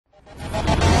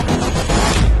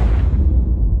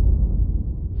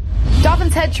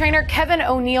Dolphins head trainer Kevin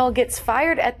O'Neill gets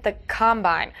fired at the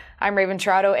Combine. I'm Raven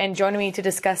Tirado, and joining me to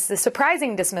discuss the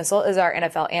surprising dismissal is our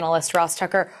NFL analyst, Ross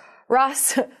Tucker.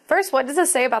 Ross, first, what does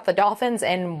this say about the Dolphins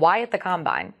and why at the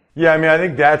Combine? Yeah, I mean, I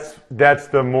think that's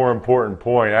the more important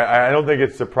point. I don't think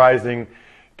it's surprising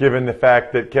given the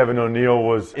fact that Kevin O'Neill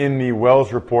was in the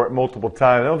Wells report multiple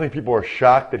times. I don't think people are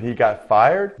shocked that he got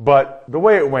fired. But the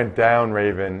way it went down,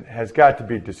 Raven, has got to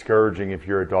be discouraging if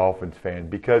you're a Dolphins fan,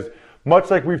 because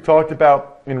much like we've talked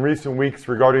about in recent weeks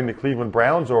regarding the Cleveland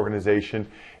Browns organization,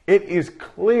 it is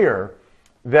clear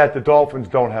that the Dolphins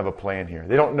don't have a plan here.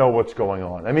 They don't know what's going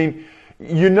on. I mean,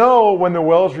 you know, when the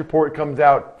Wells report comes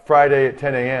out Friday at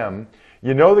 10 a.m.,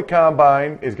 you know the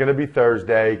Combine is going to be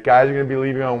Thursday. Guys are going to be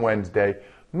leaving on Wednesday.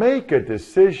 Make a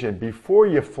decision before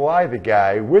you fly the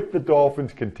guy with the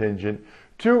Dolphins contingent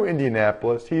to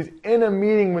Indianapolis. He's in a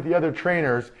meeting with the other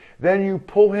trainers. Then you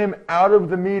pull him out of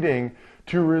the meeting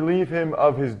to relieve him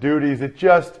of his duties. It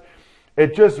just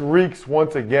reeks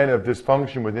once again of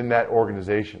dysfunction within that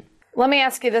organization. Let me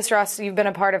ask you this, Ross. You've been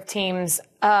a part of teams.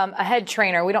 A head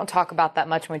trainer, we don't talk about that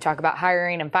much when we talk about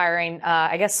hiring and firing.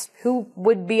 I guess who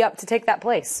would be up to take that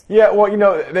place? Yeah, well, you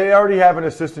know, they already have an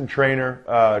assistant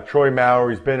trainer, Troy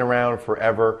Maurer. He's been around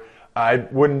forever. I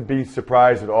wouldn't be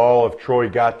surprised at all if Troy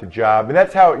got the job. And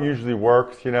that's how it usually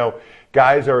works. You know,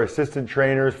 guys are assistant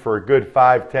trainers for a good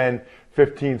 5, 10,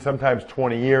 15, sometimes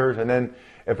 20 years. And then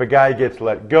if a guy gets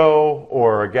let go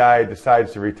or a guy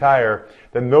decides to retire,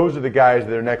 then those are the guys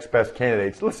that are next best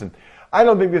candidates. Listen, I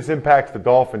don't think this impacts the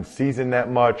Dolphins season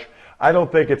that much. I don't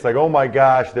think it's like, oh my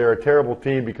gosh, they're a terrible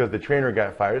team because the trainer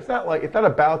got fired. It's not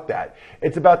about that.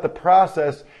 It's about the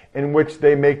process in which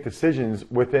they make decisions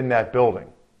within that building.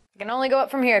 It can only go up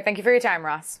from here. Thank you for your time,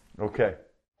 Ross. Okay.